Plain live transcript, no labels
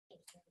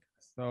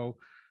So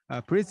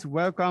please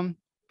welcome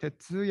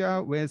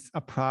Tetsuya with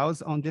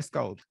applause on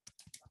Discord.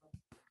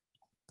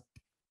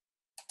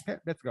 Okay,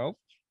 let's go.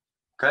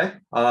 Okay.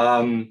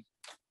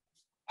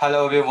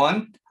 Hello,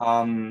 everyone.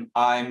 I'm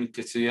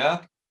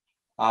Tetsuya,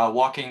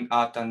 working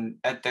at an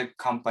edtech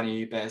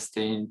company based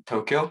in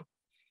Tokyo.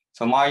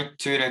 So my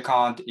Twitter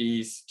account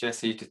is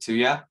Jesse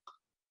Tetsuya.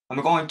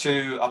 I'm going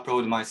to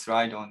upload my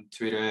slide on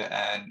Twitter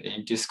and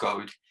in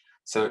Discord.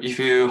 So if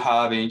you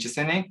have interest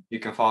in it, you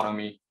can follow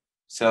me.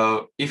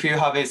 So if you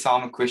have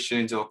some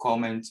questions or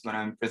comments when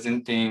I'm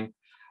presenting,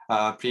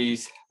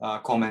 please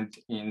comment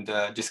in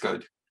the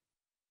Discord.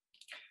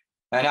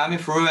 And I'm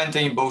fluent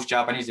in both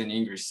Japanese and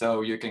English,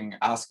 so you can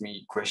ask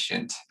me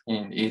questions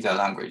in either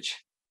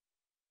language.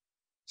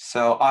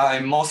 So I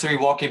mostly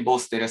work in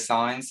both data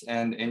science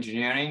and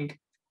engineering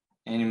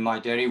in my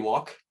daily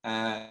work,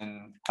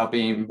 and have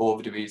been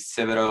involved with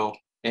several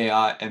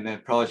AI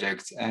ML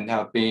projects and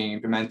have been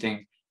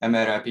implementing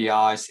ML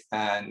APIs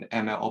and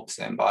ML Ops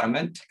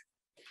environment.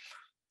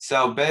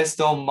 So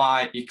based on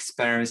my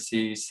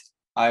experiences,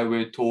 I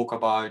will talk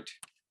about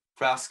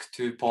Flask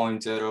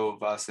 2.0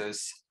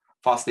 versus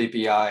Fast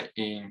API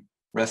in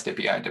REST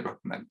API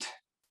development.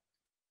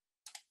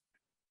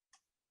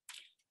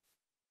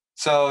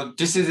 So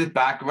this is the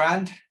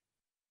background.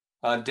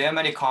 There are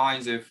many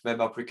kinds of web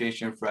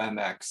application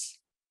frameworks.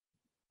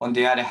 On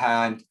the other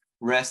hand,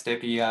 REST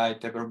API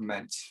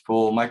development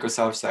for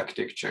microservice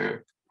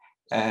architecture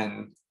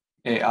and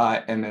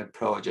AI ML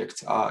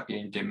projects are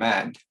in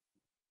demand.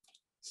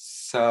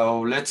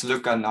 So let's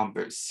look at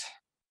numbers.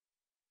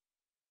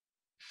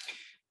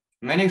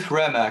 Many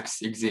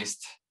frameworks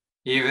exist,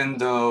 even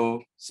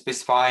though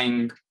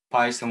specifying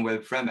Python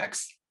web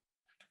frameworks.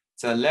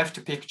 The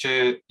left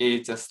picture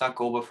is a Stack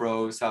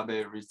Overflow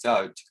survey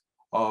result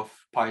of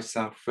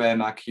Python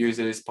framework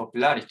users'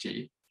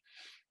 popularity.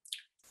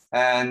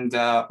 And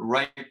the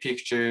right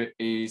picture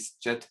is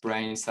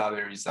JetBrains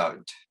survey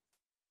result.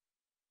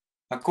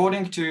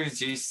 According to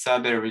these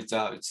survey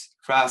results,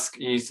 Flask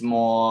is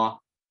more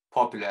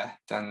popular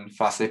than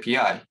Fast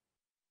API.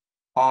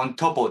 On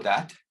top of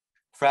that,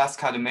 Flask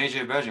had a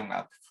major version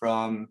up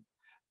from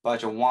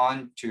version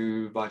 1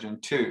 to version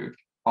 2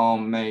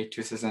 on May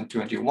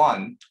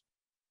 2021.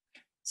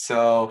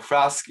 So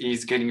Flask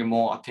is getting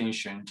more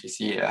attention this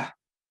year.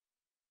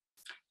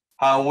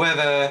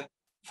 However,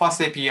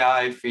 Fast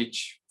API,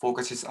 which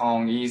focuses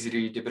on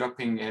easily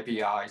developing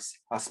APIs,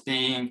 has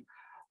been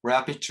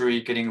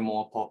rapidly getting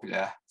more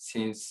popular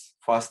since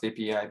Fast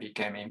API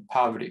became in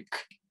public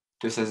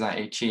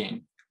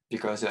 2018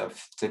 because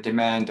of the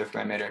demand of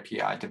ML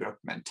API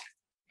development.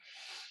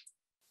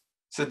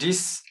 So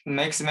this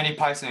makes many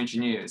Python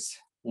engineers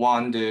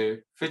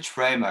wonder which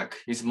framework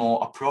is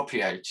more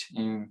appropriate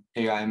in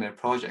AI ML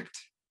project.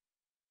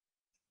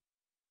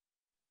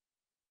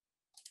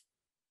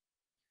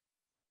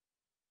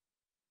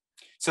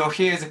 So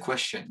here's the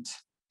question.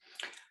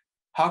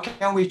 How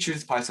can we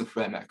choose Python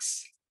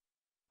frameworks?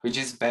 Which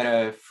is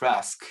better,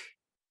 Flask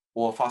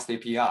or Fast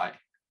API?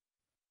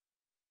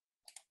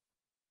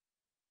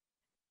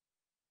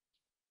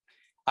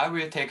 I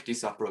will take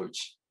this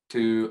approach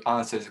to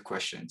answer the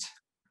questions.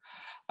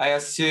 I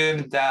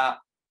assume that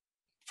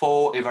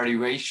 4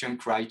 evaluation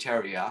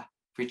criteria,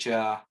 which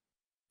are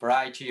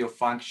variety of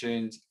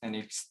functions and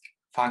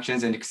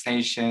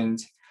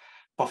extensions,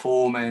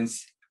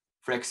 performance,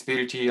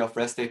 flexibility of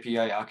REST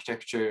API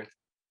architecture,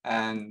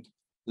 and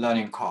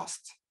learning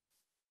cost.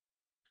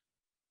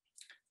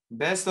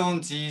 Based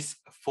on these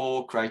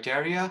 4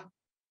 criteria,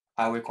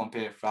 I will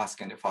compare Flask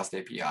and the Fast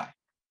API.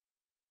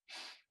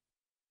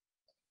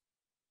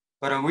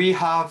 But we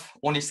have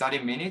only 30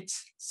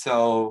 minutes,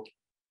 so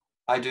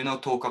I do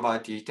not talk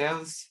about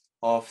details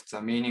of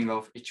the meaning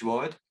of each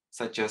word,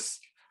 such as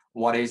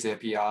what is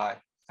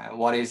API,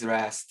 what is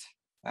REST,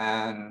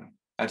 and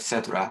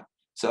etc.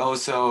 So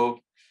also,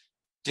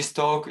 this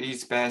talk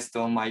is based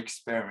on my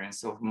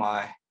experience of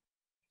my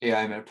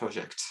AI/ML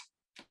project.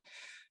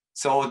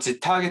 So the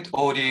target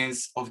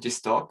audience of this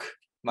talk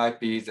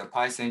might be the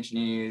Python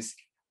engineers,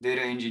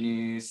 data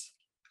engineers,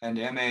 and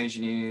ML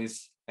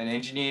engineers, and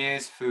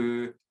engineers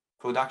who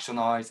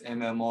productionize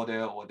ML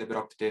model or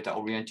develop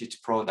data-oriented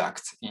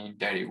products in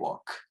daily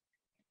work.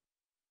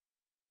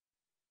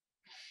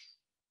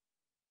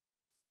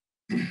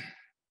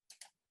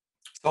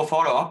 So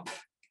follow-up,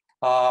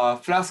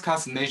 Flask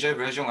has major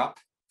version up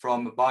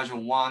from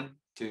version 1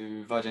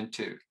 to version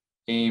 2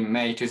 in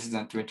May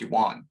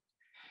 2021.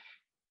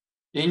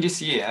 In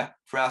this year,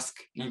 Flask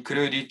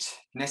included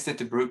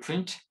nested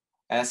blueprint,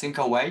 async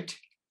await,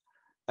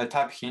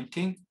 type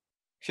hinting,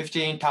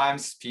 15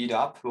 times speed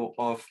up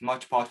of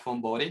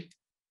multi-platform body,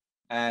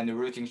 and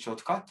routing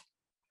shortcut.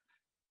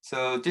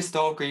 So this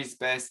talk is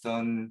based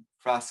on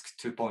Flask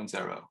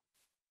 2.0.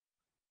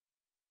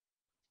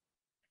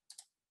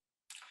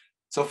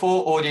 So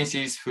for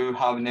audiences who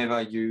have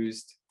never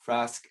used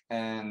Flask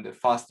and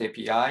Fast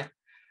API,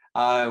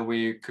 I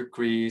will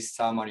quickly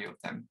share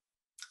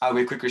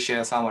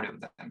a summary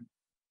of them.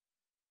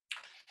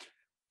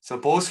 So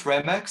both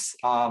frameworks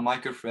are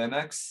micro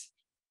frameworks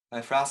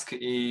Flask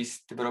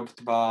is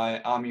developed by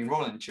Armin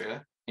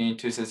Rollinger in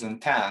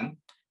 2010,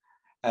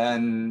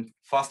 and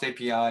Fast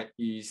API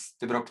is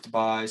developed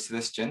by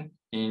Sebastian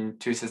in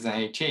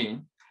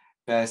 2018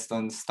 based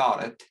on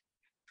Starlet.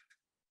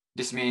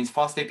 This means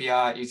Fast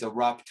API is a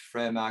wrapped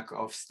framework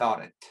of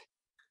Starlet.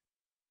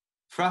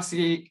 Flask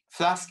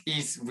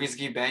is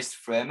WSGI-based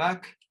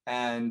framework,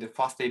 and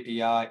Fast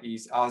API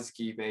is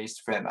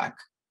ASGI-based framework.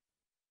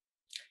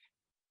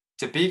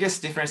 The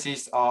biggest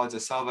differences are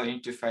the server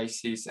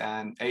interfaces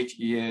and 8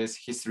 years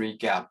history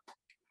gap.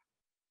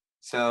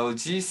 So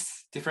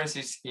these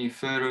differences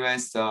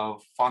influence the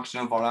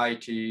functional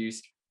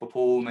varieties,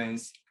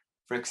 performance,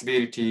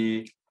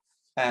 flexibility,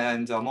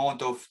 and the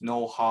amount of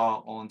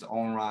know-how on the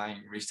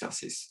online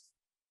resources.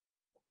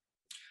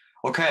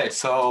 Okay,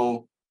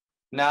 so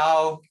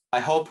now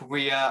I hope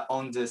we are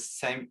on the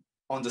same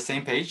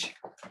page.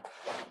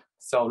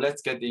 So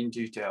let's get in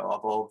detail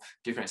about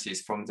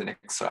differences from the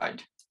next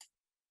slide.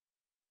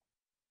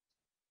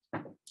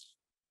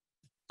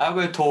 I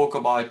will talk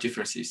about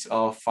differences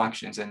of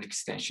functions and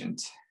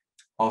extensions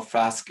of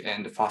Flask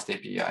and Fast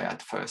API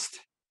at first.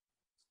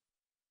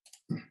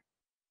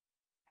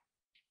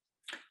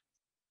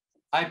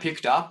 I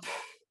picked up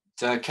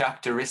the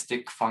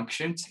characteristic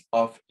functions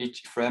of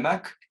each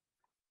framework.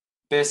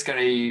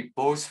 Basically,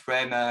 both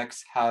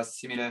frameworks have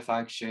similar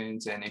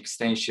functions and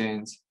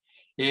extensions,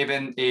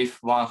 even if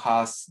one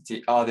has,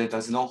 the other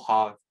does not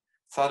have.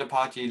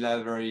 Third-party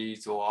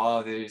libraries or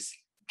others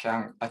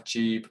can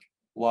achieve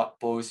what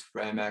both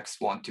frameworks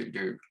want to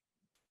do.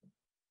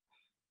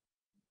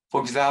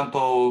 For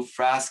example,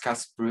 Flask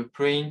has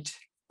Blueprint,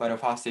 but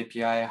Fast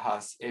API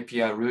has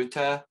API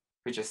Router,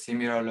 which are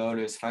similar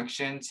role-less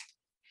functions.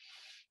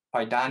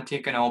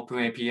 Pydantic and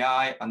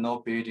OpenAPI are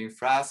not built in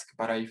Flask,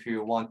 but if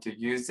you want to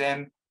use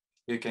them,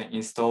 you can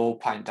install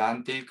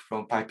Pydantic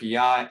from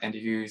PyPI and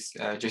use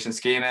JSON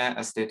schema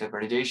as data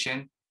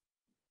validation.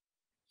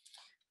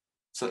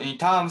 So in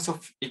terms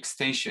of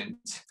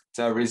extensions,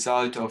 the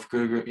result of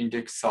Google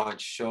index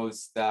search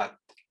shows that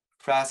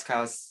Flask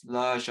has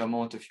large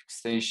amount of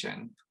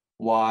extension,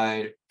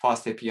 while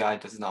Fast API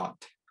does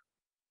not.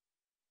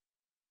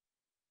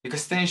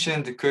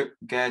 Extensions could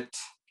get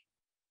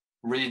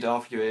rid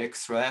of your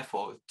extra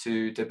effort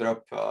to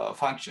develop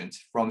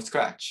functions from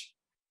scratch,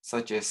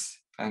 such as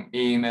an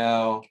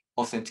email,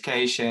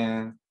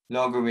 authentication,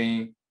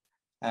 logging,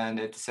 and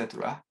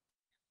etc.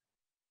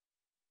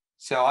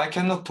 So I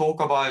cannot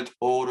talk about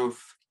all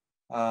of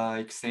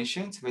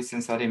extensions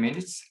within 30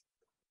 minutes,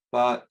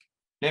 but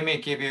let me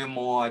give you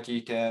more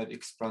detailed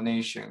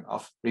explanation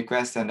of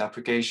request and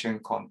application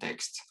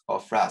context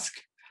of Flask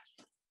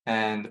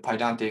and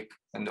Pydantic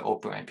and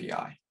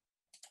OpenAPI.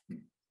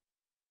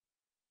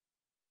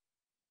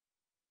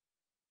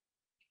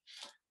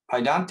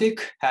 Pydantic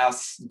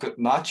has good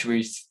match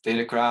with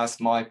data class,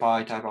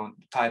 MyPy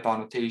type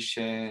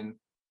annotation,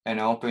 and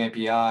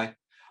OpenAPI.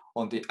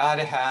 On the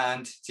other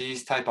hand,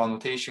 this type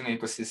annotation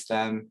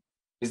ecosystem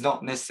is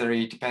not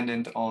necessarily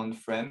dependent on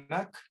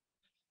framework.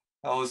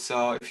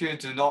 Also, if you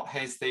do not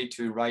hesitate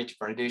to write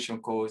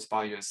validation codes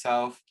by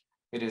yourself,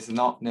 it is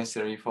not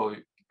necessary for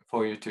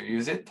you to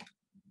use it.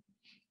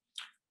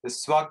 The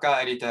Swagger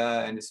editor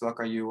and the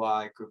Swagger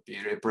UI could be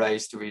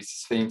replaced with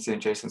Sphinx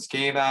and JSON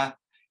schema,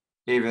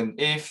 even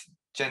if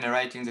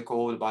generating the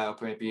code by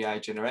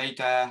OpenAPI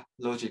generator,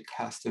 logic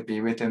has to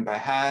be written by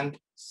hand,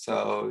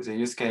 so the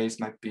use case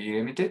might be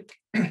limited.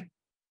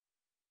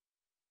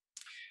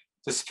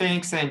 The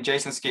Sphinx and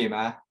JSON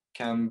schema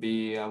can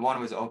be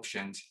one of the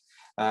options,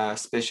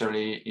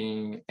 especially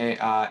in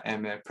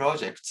AI/ML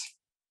projects.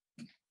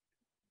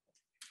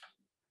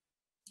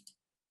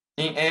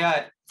 In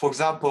AI, for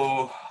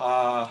example,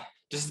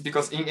 this is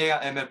because in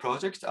AI/ML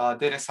projects,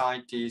 data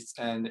scientists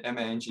and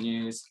ML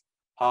engineers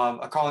have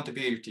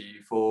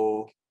accountability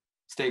for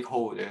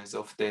stakeholders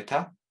of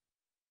data.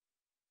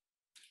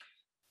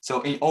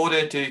 So in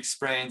order to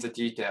explain the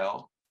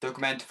detail,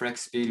 document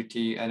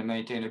flexibility and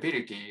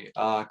maintainability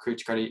are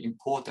critically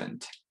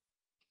important.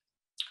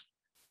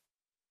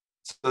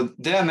 So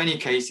there are many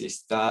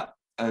cases that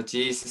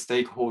these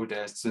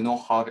stakeholders do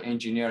not have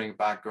engineering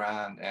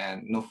background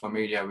and not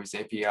familiar with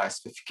API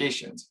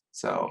specifications.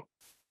 So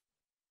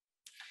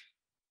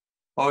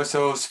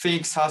also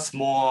Sphinx has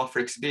more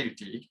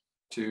flexibility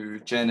to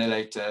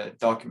generate a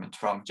document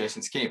from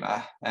JSON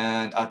schema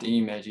and add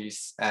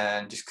images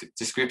and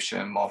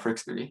description more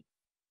flexibly.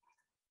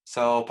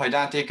 So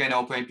Pydantic and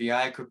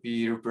OpenAPI could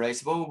be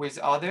replaceable with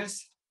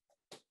others.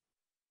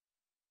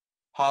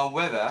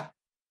 However,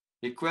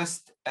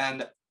 request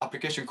and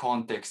application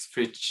context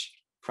which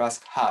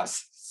Flask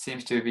has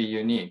seems to be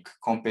unique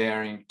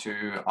comparing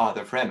to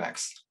other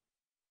frameworks.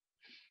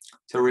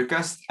 So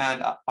request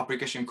and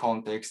application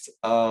context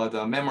are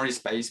the memory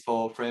space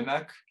for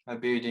framework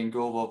building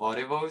global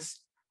variables,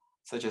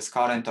 such as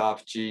current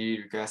app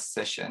G request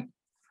session.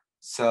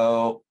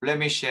 So let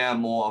me share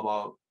more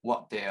about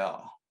what they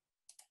are.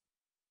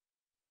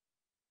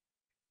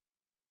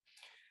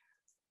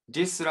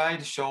 This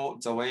slide shows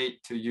the way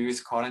to use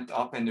current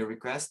app and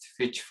request,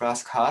 which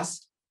Flask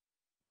has.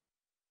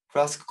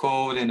 Flask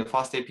code and the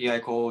Fast API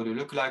code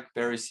look like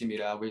very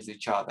similar with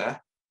each other.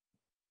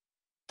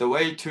 The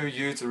way to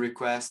use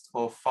request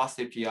of Fast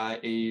API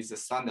is a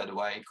standard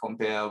way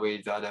compared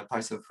with other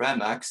Python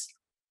frameworks,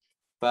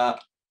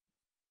 but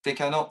they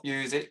cannot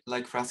use it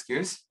like Flask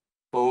use.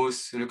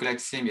 Both look like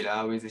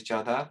similar with each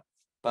other,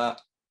 but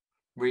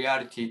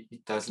reality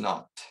it does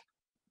not.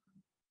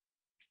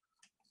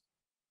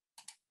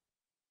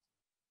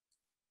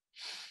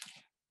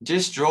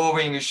 This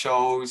drawing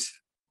shows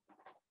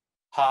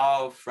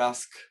how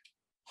Flask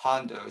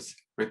handles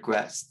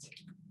requests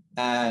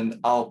and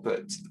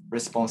output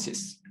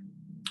responses,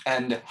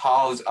 and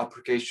how the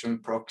application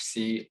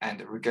proxy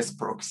and request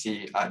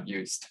proxy are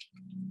used.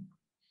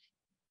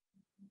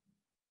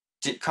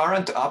 The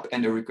current app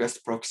and the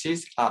request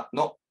proxies are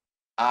not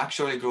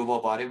actually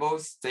global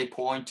variables. They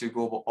point to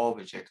global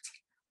objects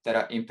that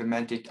are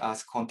implemented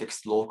as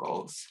context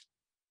locals.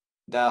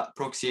 The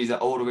proxies are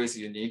always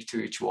unique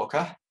to each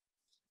worker.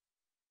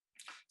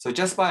 So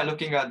just by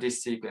looking at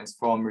this sequence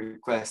from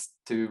request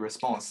to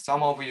response,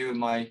 some of you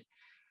might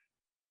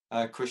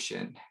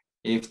question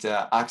if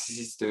the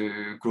access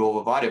to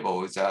global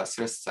variables are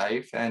thread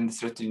safe and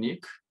thread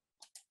unique.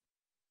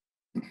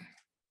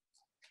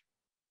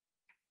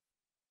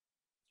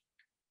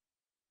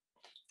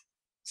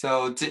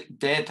 So the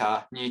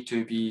data need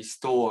to be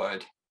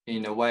stored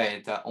in a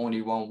way that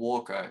only one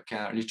worker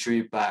can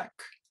retrieve back,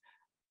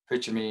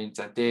 which means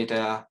the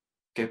data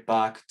get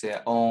back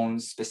their own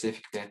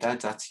specific data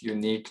that's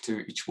unique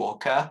to each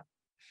worker.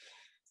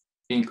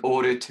 In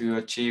order to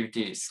achieve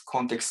this,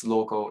 context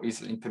local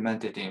is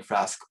implemented in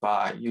Flask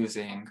by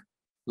using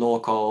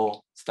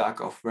local stack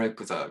of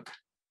Werkzeug.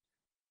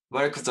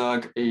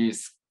 Werkzeug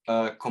is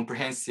a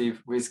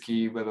comprehensive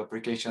WSGI web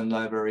application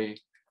library,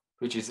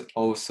 which is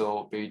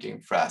also built in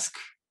Flask.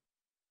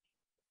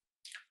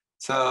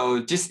 So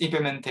these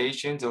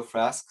implementations of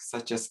Flask,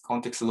 such as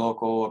context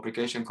local,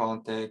 application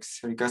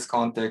context, request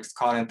context,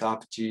 current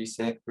app G,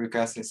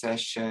 request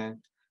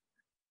session,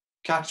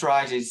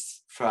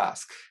 characterizes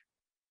Flask.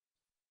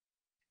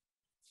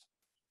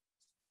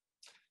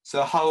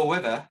 So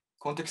however,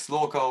 context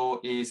local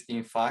is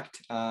in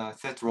fact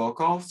set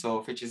local,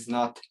 so which is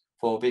not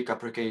for big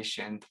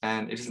application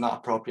and it is not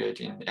appropriate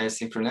in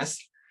asynchronous.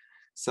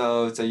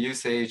 So the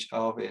usage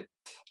of it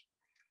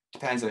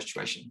depends on the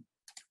situation.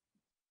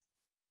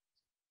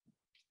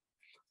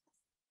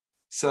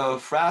 So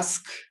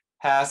Flask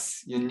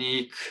has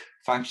unique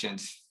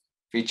functions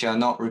which are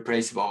not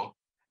replaceable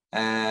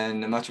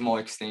and much more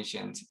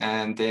extensions,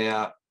 and they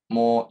are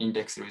more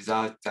index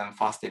results than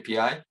Fast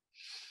API.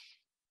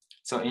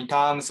 So in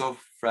terms of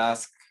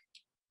Flask,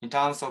 in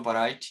terms of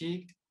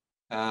variety,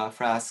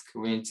 Flask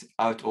wins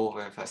out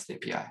over Fast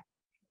API.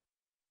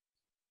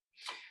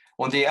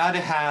 On the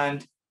other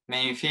hand,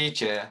 main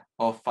feature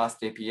of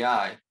Fast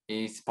API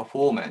is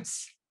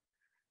performance.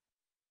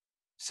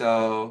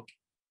 So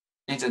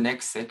in the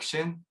next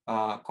section,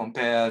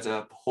 compare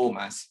the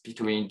performance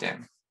between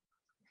them.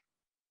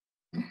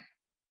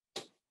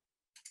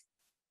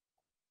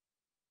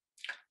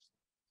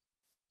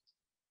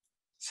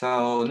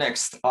 So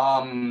next,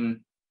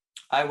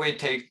 I will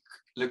take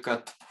a look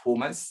at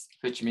performance,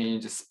 which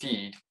means the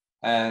speed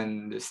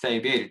and the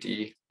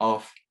stability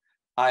of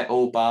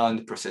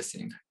I/O-bound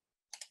processing.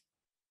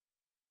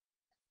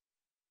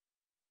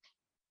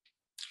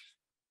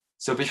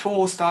 So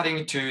before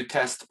starting to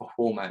test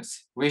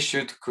performance, we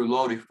should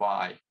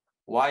clarify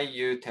why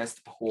you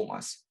test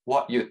performance,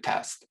 what you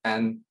test,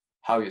 and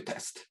how you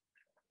test.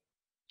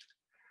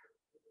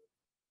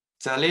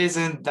 The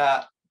reason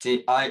that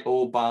the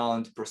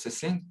I/O-bound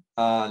processing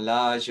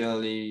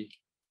largely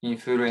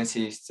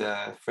influences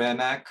the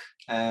framework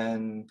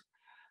and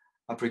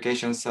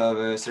application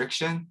server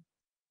selection,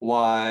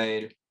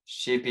 while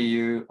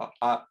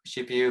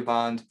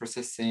CPU-bound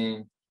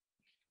processing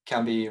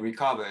can be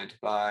recovered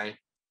by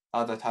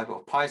other type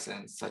of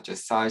Python, such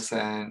as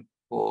Python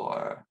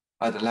or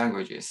other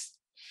languages,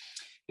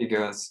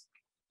 because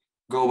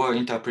global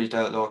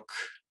interpreter lock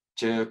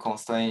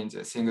constrains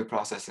a single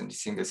process and a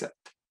single set.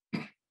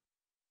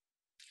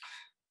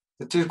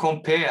 To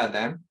compare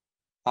them,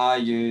 I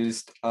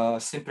used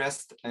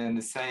simplest and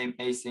the same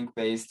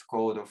async-based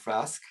code of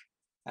Flask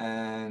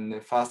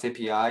and Fast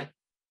API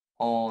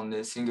on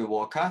the single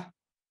worker.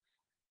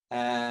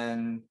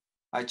 And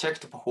I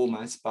checked the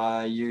performance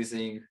by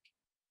using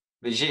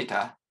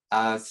Vegeta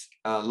as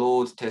a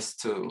load test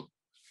tool.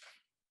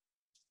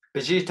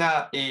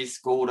 Vegeta is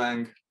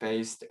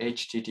Golang-based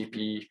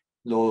HTTP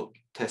load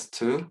test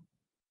tool.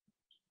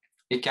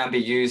 It can be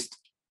used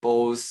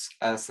both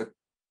as a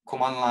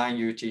command line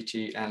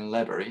UTT and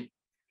library.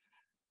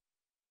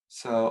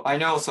 So I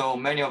know so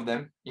many of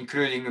them,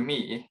 including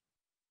me,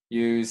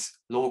 use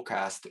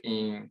lowcast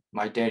in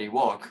my daily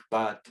work,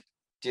 but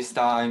this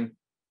time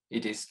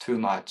it is too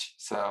much.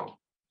 So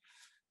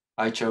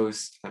I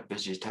chose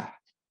Vegeta.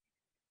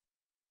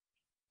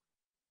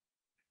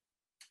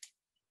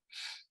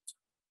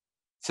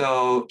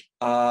 So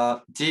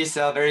these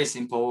are very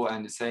simple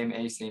and the same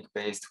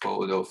async-based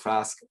code of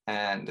Flask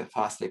and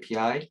Fast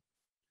API.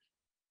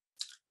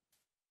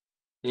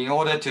 In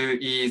order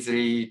to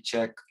easily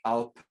check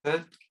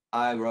output,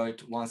 I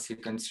wrote 1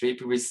 second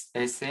strip with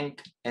async,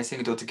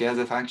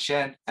 async.gather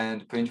function,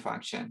 and print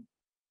function.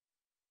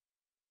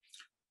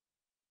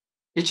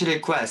 Each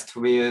request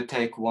will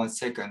take 1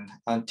 second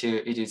until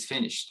it is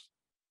finished.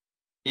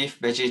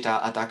 If Vegeta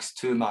attacks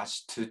too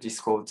much to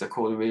this code, the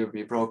code will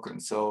be broken.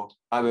 So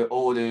I will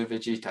order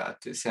Vegeta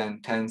to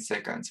send 10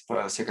 seconds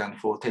per second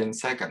for 10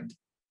 seconds.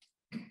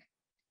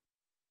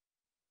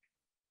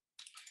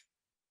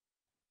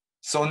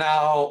 So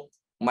now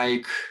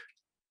make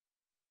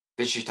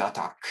Vegeta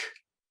attack.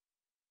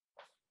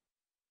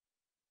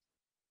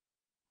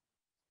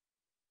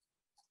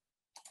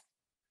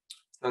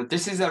 So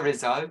this is a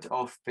result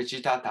of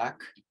Vegeta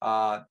attack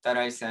that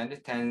I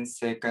send 10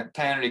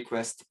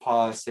 requests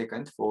per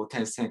second for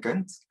 10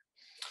 seconds.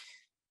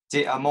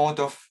 The amount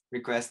of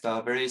requests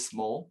are very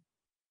small,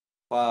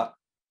 but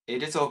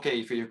it is okay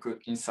if you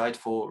could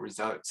insightful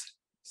results.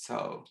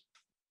 So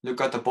look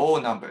at the ball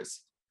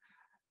numbers.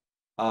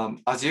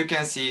 As you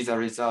can see the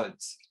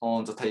results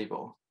on the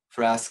table,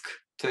 Flask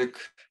took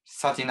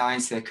 39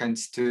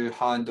 seconds to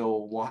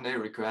handle 100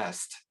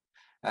 requests,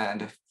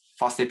 and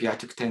Fast API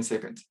took 10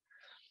 seconds.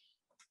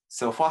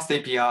 So Fast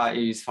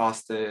API is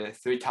faster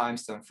 3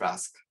 times than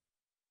Flask.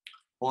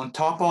 On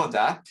top of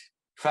that,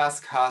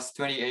 Flask has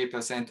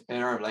 28%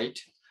 error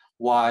rate,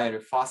 while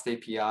Fast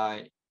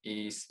API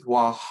is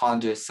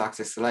 100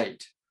 success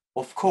rate.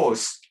 Of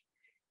course,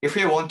 if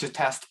you want to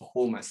test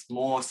performance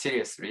more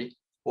seriously,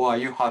 or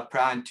you have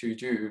planned to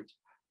do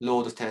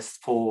load tests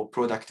for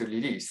product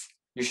release,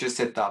 you should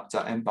set up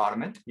the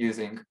environment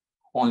using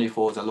only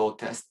for the load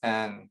test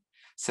and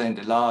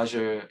send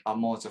larger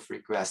amounts of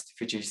requests,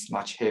 which is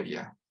much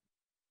heavier.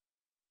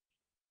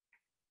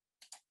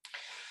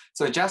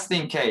 So just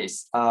in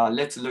case,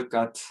 let's look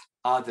at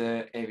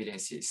other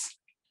evidences.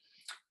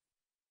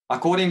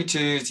 According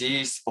to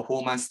these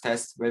performance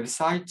test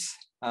websites,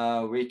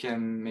 we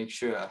can make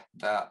sure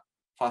that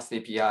Fast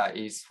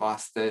API is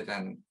faster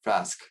than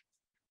Flask.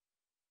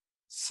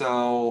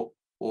 So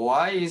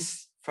why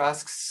is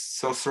Flask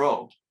so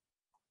slow?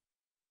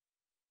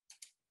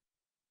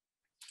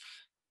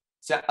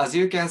 So as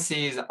you can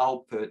see the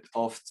output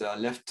of the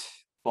left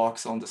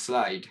box on the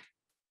slide,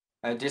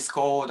 this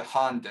code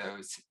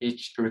handles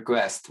each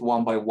request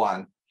one by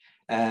one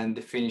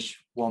and finish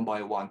one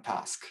by one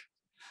task.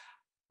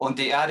 On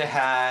the other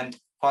hand,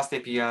 Fast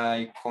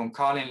API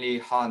concurrently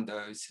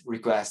handles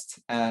requests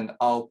and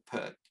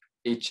output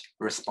each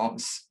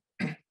response.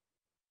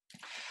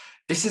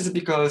 This is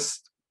because,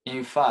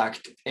 in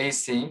fact,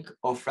 async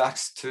or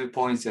Flask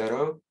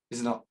 2.0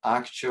 is not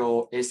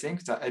actual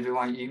async that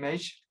everyone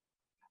image.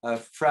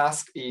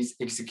 Flask is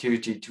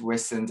executed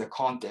within the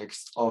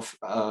context of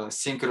a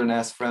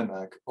synchronous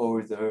framework,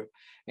 or the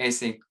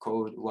async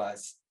code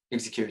was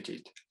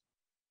executed.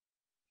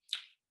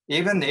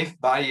 Even if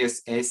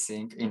various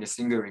async in a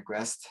single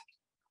request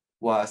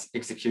was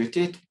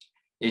executed,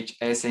 each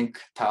async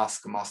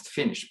task must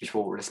finish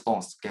before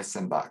response gets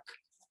sent back.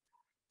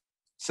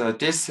 So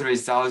this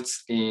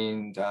results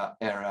in the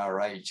error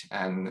rate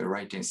and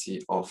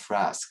latency of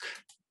Flask.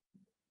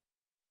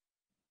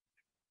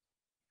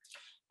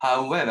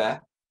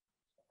 However,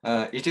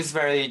 it is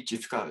very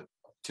difficult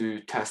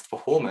to test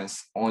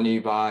performance only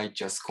by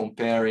just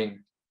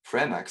comparing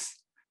frameworks,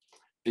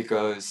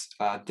 because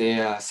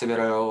there are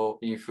several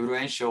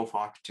influential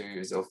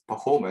factors of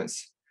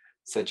performance,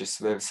 such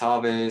as web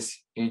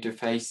service,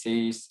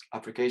 interfaces,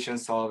 application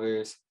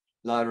servers,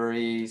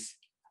 libraries,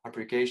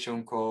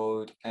 application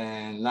code,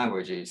 and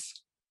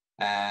languages,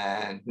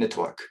 and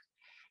network.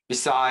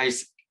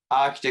 Besides,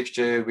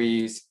 architecture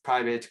with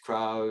private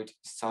cloud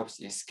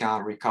services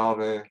can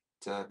recover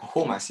the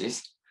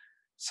performances.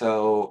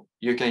 So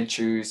you can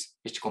choose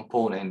each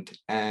component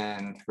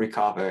and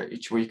recover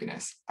each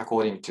weakness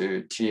according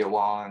to tier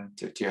 1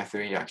 to tier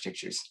 3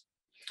 architectures.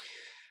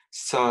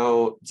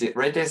 So the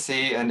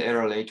latency and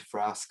error rate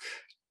Flask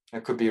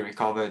could be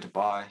recovered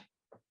by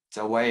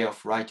the way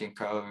of writing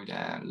code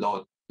and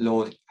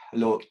load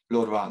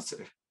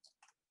balancer.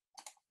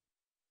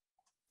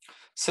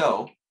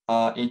 So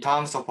in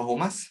terms of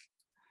performance,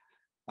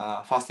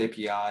 Fast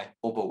API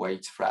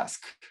overweights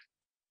Flask.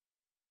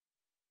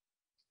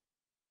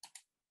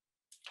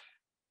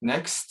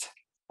 Next,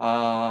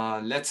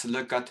 let's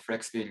look at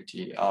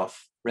flexibility of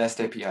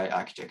REST API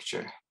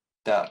architecture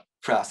that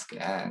Flask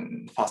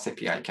and Fast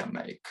API can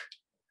make.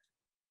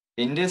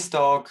 In this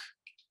talk,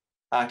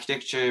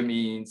 architecture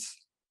means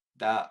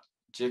the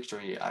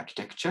directory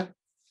architecture.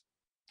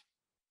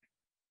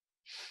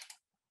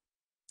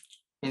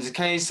 In the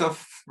case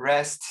of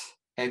REST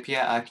API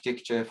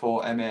architecture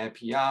for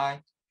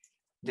MAPI,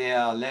 there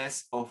are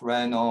less of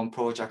well-known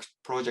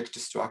project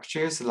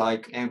structures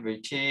like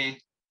MVT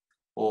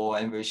or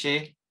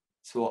MVC.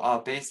 So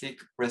our basic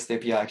REST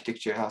API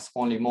architecture has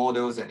only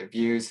models and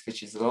views,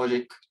 which is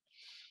logic.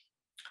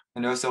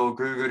 And also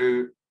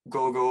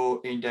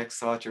Google index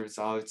search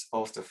results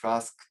of the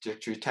Flask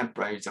directory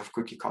templates of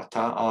cookie cutter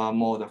are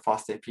more than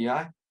Fast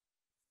API.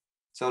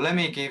 So let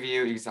me give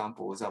you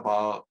examples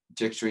about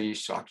directory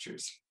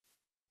structures.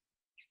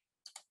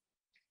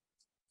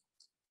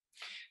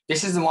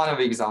 This is one of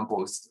the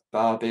examples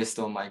based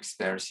on my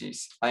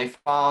experiences. I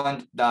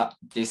found that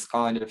this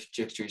kind of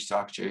directory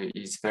structure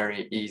is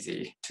very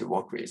easy to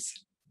work with.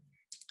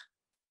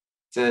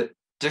 The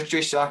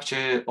directory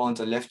structure on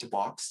the left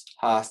box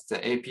has the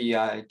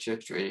API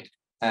directory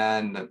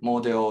and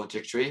model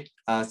directory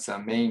as the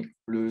main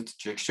root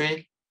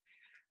directory.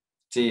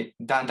 The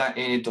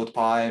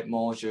dandaninit.py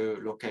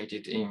module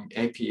located in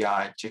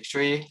API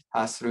directory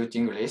has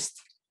routing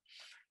list.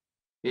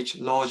 Each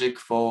logic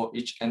for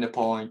each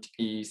endpoint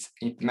is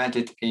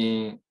implemented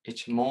in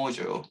each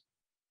module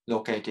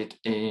located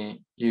in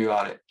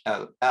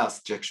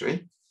URLs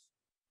directory.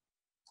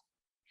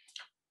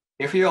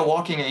 If you are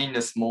working in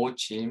a small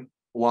team,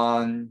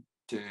 1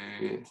 to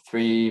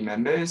 3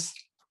 members,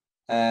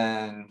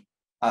 and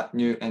add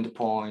new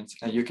endpoints,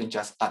 and you can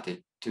just add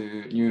it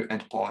to new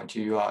endpoint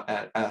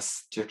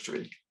URLs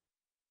directory.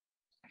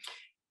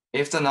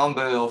 If the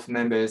number of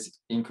members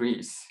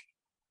increase,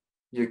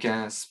 you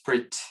can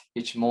split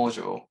each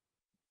module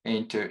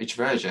into each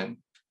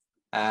version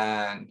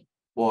and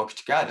work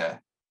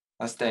together,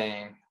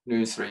 staying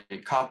loosely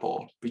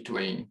coupled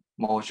between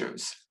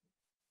modules.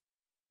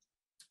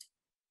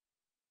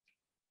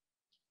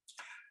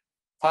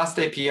 Fast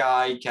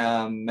API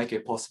can make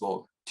it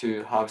possible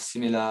to have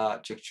similar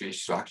directory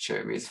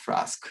structure with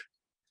Flask,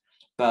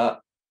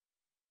 but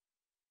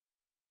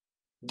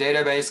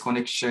database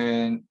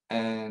connection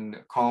and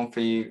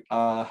config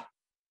are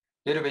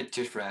a little bit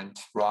different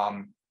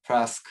from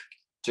Flask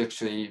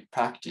directory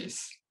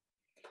practice.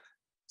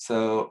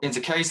 So in the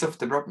case of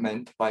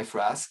development by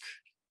Flask,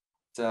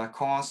 the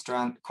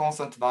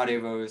constant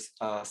variables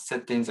are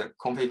set in the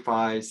config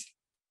files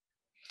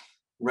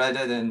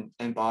rather than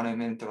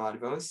environment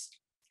variables.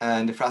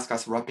 And Flask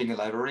has wrapping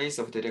libraries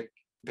of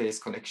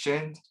database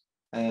connection,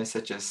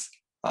 such as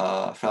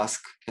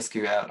Flask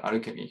SQL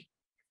Alchemy.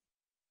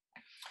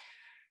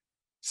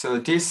 So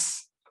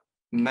this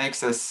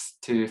makes us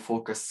to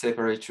focus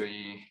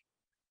separately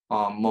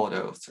on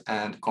models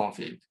and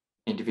config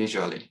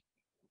individually.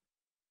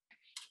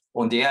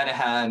 On the other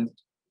hand,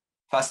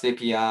 Fast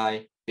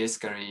API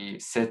basically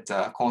set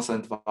the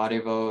constant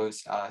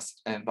variables as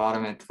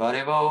environment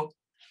variable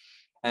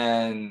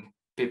and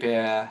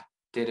prepare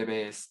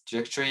database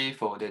directory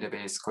for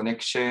database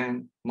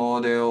connection,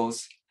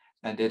 models,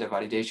 and data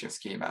validation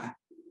schema.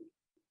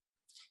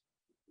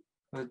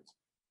 But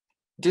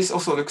this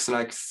also looks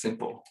like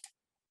simple.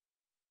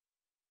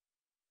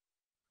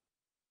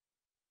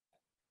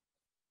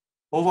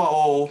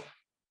 Overall,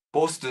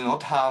 both do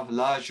not have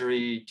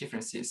largely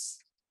differences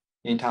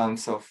in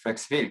terms of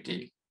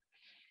flexibility.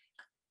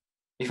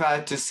 If I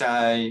had to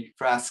say,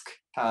 Flask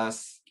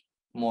has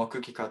more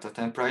cookie cutter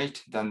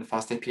template than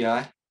Fast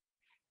API,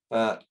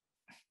 but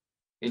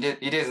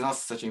it is not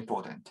such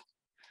important.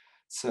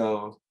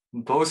 So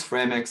both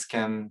frameworks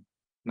can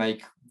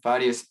make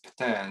various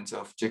patterns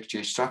of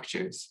directory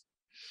structures.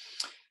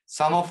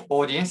 Some of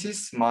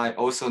audiences might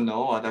also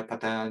know other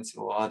patterns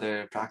or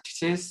other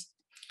practices.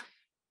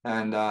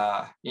 And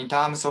in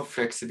terms of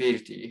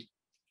flexibility,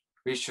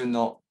 we should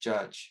not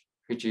judge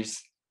which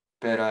is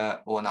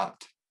better or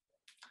not.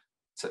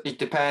 So it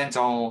depends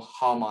on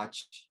how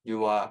much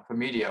you are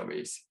familiar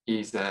with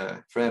each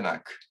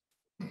framework.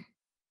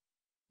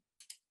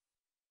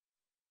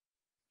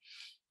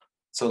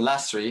 So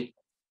lastly,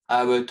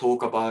 I will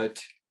talk about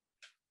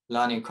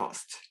learning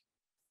cost.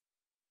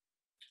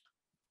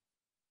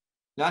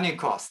 Learning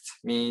cost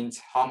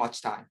means how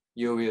much time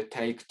you will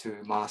take to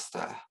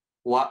master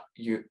what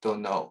you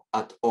don't know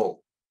at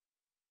all.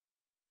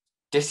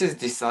 This is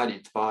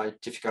decided by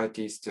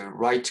difficulties to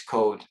write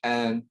code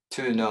and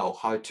to know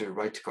how to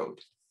write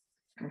code.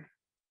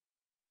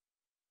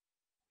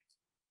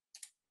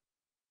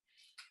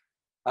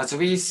 As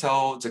we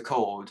saw the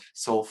code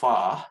so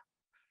far,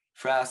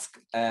 Flask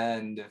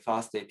and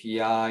Fast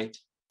API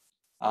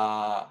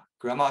are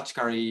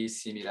grammatically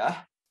similar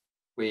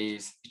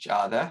with each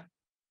other,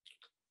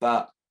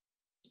 but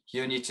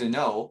you need to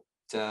know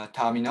the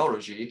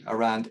terminology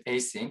around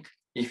async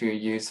if you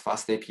use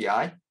Fast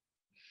API,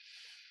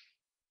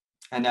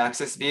 and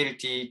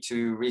accessibility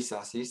to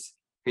resources,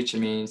 which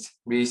means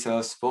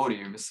resource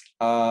volumes,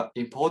 are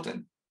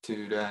important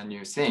to learn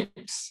new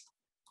things.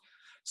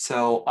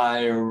 So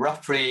I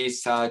roughly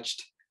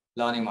searched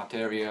learning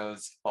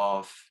materials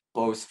of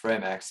both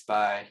frameworks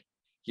by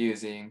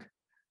using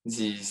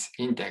these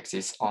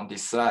indexes on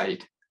this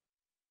slide.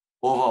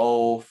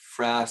 Overall,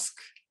 Flask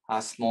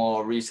has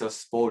more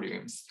resource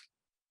volumes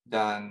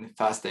than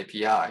Fast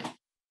API.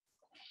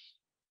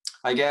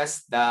 I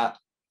guess that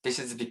this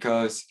is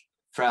because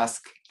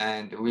Flask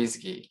and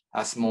WSGI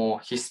has more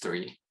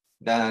history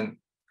than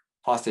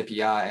Fast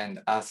API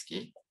and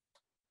ASCII.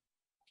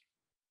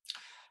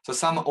 So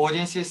some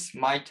audiences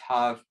might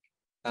have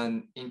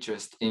an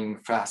interest in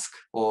Flask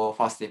or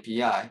Fast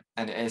API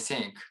and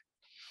async.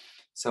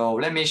 So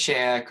let me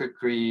share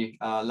quickly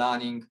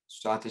learning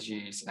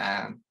strategies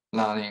and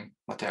learning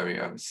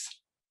materials.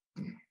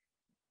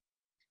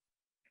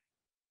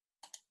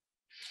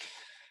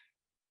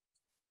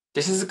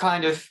 This is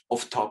kind of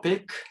off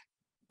topic,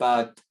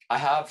 but I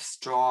have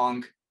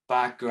strong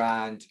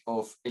background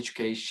of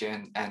education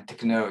and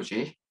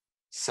technology.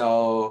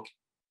 So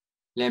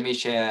let me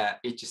share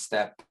each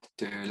step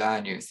to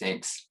learn new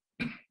things.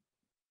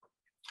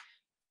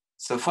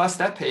 So first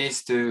step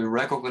is to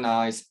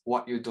recognize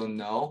what you don't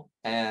know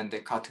and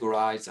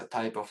categorize a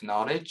type of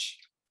knowledge.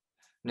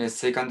 The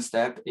second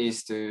step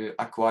is to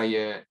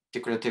acquire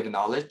declarative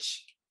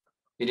knowledge.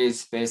 It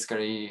is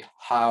basically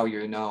how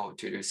you know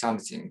to do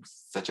something,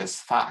 such as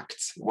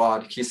facts,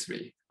 world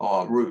history,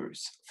 or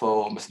rules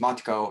for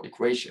mathematical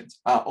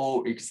equations are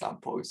all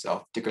examples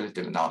of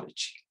declarative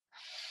knowledge.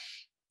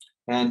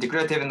 And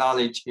declarative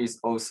knowledge is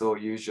also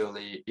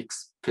usually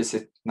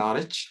explicit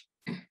knowledge,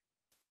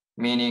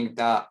 meaning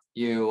that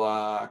you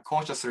are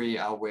consciously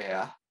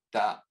aware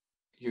that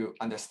you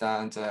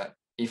understand the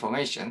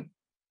information.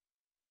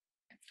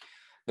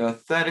 The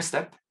third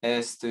step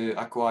is to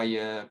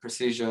acquire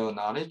procedural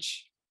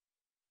knowledge.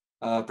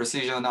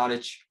 Procedural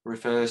knowledge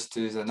refers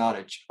to the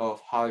knowledge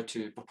of how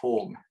to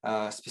perform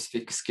a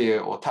specific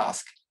skill or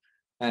task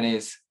and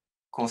is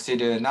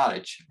considered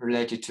knowledge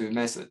related to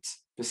methods,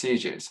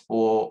 procedures,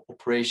 or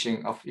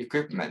operation of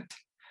equipment.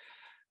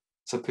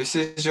 So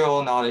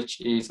procedural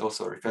knowledge is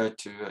also referred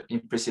to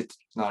implicit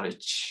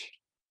knowledge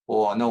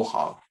or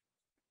know-how.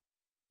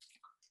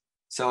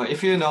 So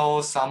if you know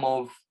some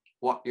of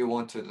what you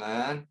want to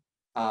learn,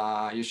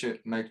 you should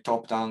make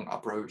top-down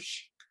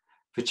approach,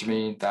 which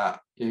means that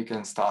you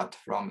can start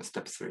from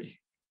step 3.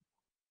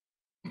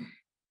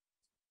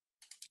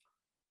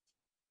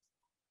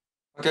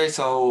 Okay,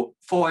 so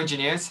for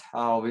engineers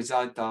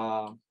without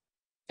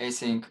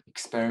async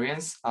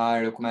experience,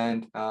 I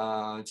recommend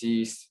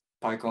these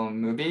PyCon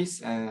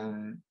movies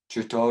and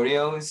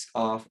tutorials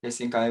of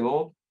async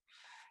IO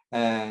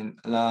and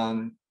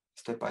learn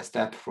step by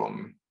step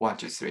from 1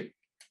 to 3.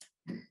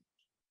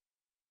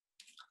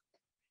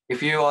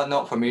 If you are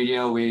not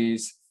familiar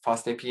with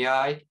Fast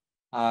API,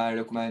 I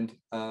recommend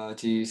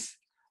these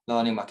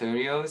learning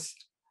materials.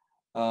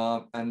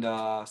 And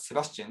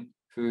Sebastian,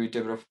 who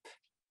developed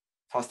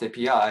Fast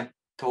API,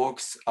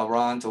 talks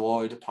around the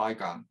world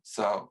PyCon.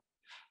 So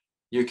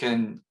you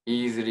can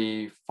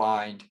easily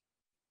find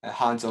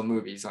hands-on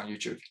movies on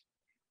YouTube.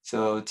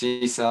 So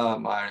these are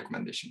my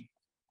recommendations.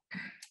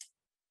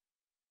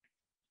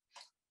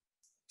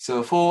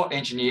 So for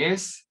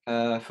engineers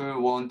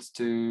who want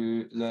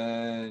to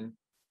learn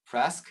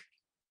Flask,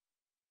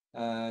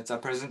 the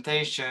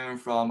presentation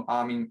from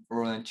Armin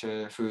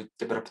Rolancher, who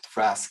developed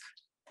Flask,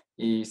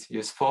 is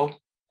useful,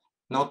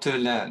 not to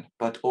learn,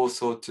 but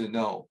also to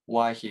know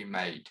why he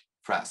made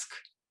Flask.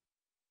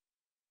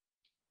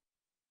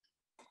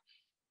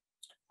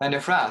 And the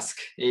Flask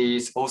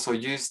is also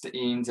used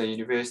in the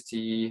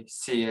university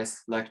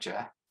CS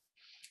lecture.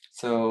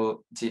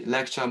 So the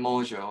lecture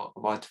module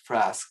about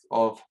Flask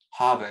of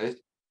Harvard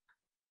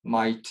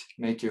might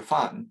make you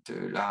fun to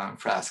learn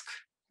Flask.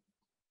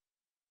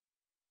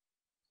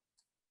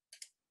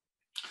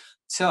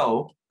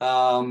 So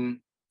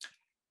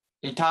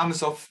in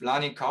terms of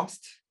learning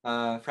cost,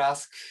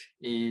 Flask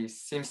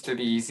seems to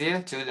be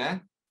easier to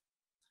learn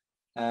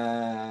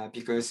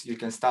because you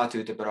can start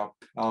to develop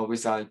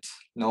without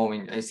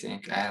knowing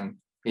async, and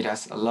it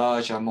has a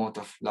large amount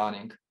of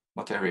learning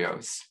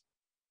materials.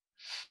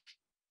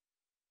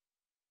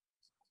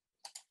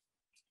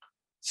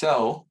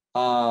 So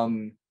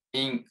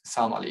in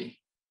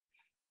summary,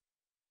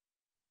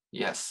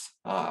 yes,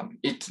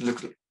 it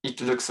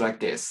looks like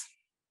this.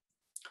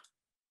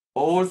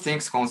 All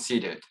things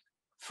considered,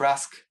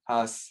 Flask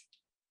has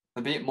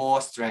a bit more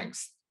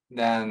strength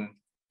than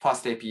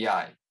Fast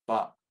API,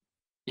 but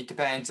it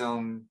depends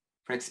on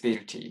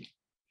flexibility.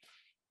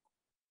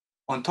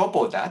 On top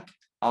of that,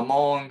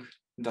 among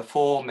the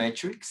 4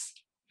 metrics,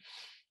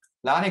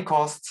 learning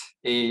cost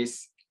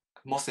is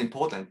most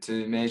important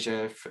to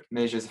measure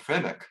the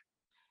framework.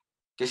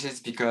 This is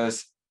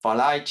because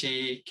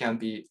variety can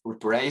be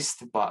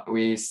replaced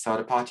with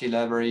third-party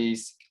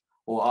libraries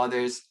or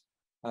others.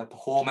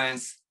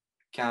 Performance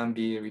can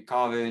be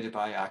recovered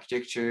by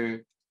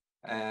architecture,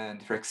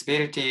 and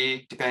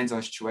flexibility depends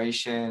on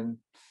situation.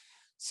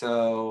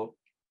 So,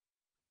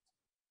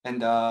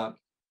 and the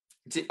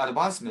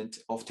advancement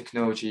of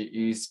technology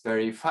is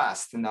very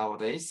fast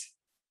nowadays.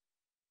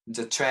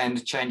 The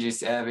trend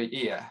changes every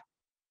year.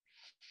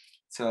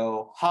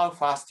 So how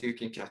fast you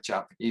can catch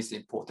up is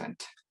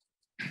important.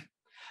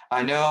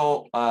 I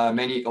know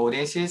many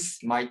audiences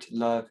might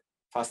love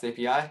Fast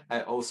API.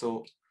 I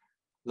also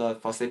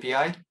love Fast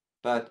API,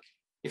 but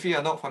if you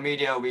are not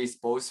familiar with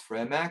both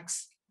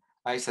frameworks,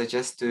 I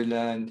suggest to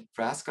learn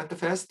Flask at the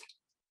first,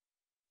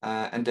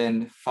 and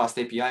then Fast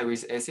API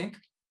with async.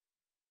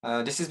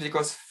 This is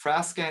because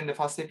Flask and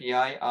Fast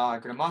API are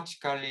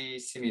grammatically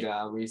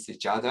similar with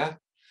each other.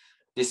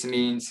 This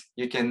means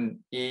you can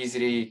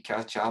easily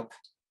catch up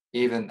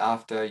even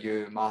after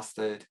you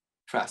mastered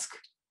Flask.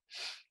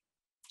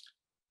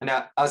 And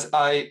as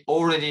I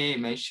already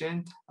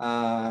mentioned,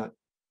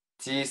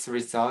 these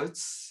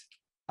results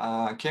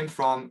came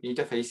from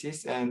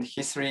interfaces and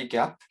history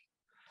gap.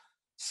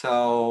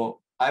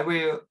 So I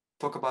will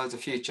talk about the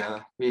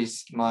future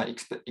with my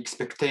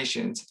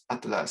expectations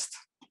at last.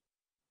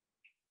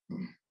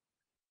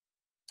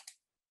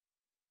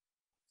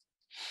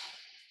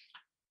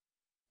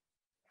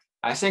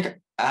 I think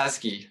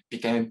ASCII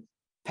became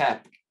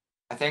PEP.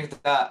 I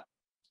think that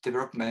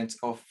development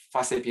of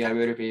Fast API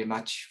will be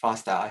much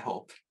faster, I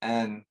hope,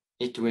 and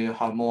it will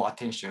have more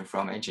attention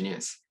from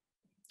engineers.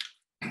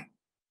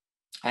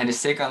 And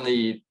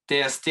secondly,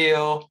 there are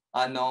still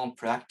unknown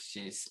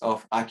practices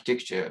of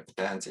architecture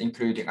patterns,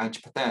 including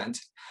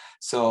anti-patterns.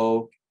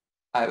 So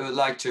I would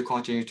like to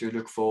continue to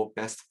look for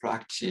best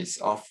practices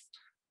of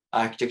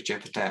architecture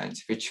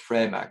patterns which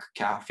framework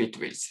can fit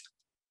with.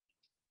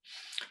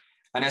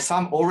 And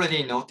some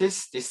already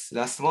noticed this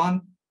last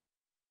one.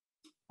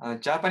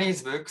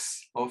 Japanese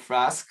books of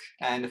Flask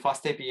and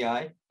Fast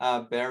API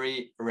are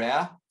very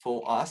rare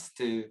for us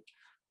to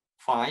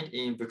find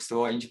in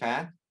bookstore in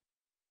Japan.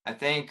 I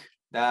think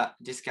that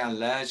this can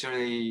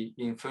largely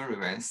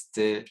influence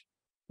the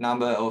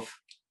number of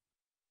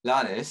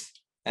learners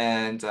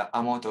and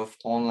amount of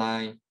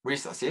online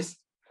resources.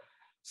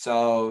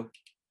 So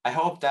I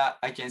hope that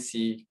I can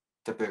see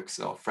the books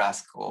of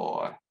Flask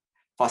or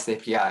Fast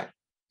API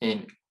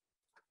in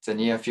the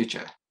near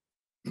future.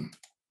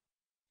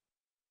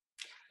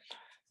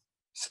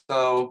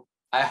 So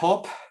I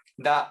hope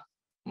that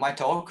my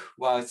talk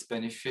was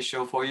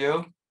beneficial for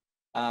you.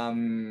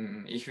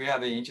 If you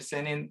have an interest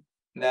in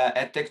the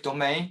edtech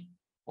domain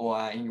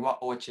or in what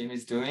our team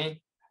is doing,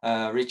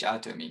 reach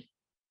out to me.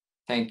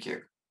 Thank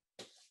you.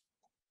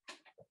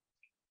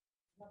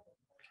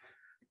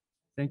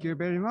 Thank you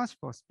very much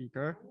for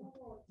speaker.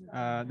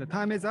 The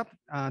time is up.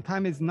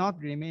 Time is not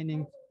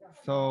remaining.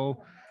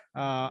 So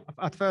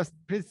at first,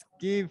 please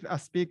give a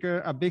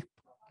speaker a big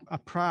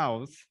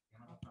applause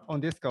on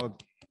Discord.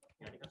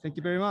 Thank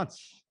you very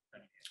much.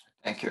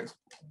 Thank you.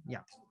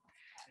 Yeah.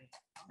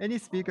 Any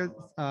speakers,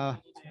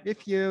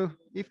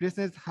 if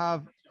listeners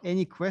have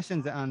any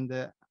questions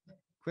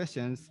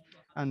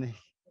and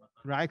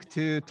like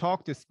to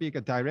talk to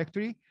speaker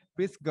directly,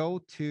 please go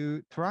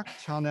to Track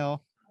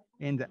channel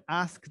in the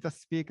Ask the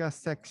Speaker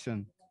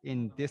section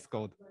in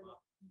Discord.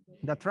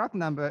 The track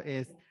number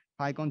is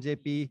PyCon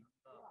JP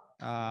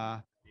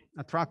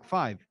track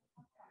 5.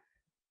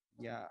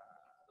 Yeah.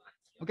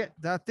 Okay,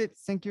 that's it.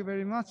 Thank you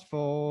very much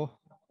for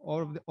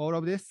all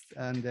of this.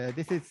 And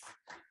this is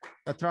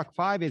the track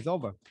 5 is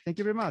over. Thank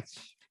you very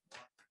much.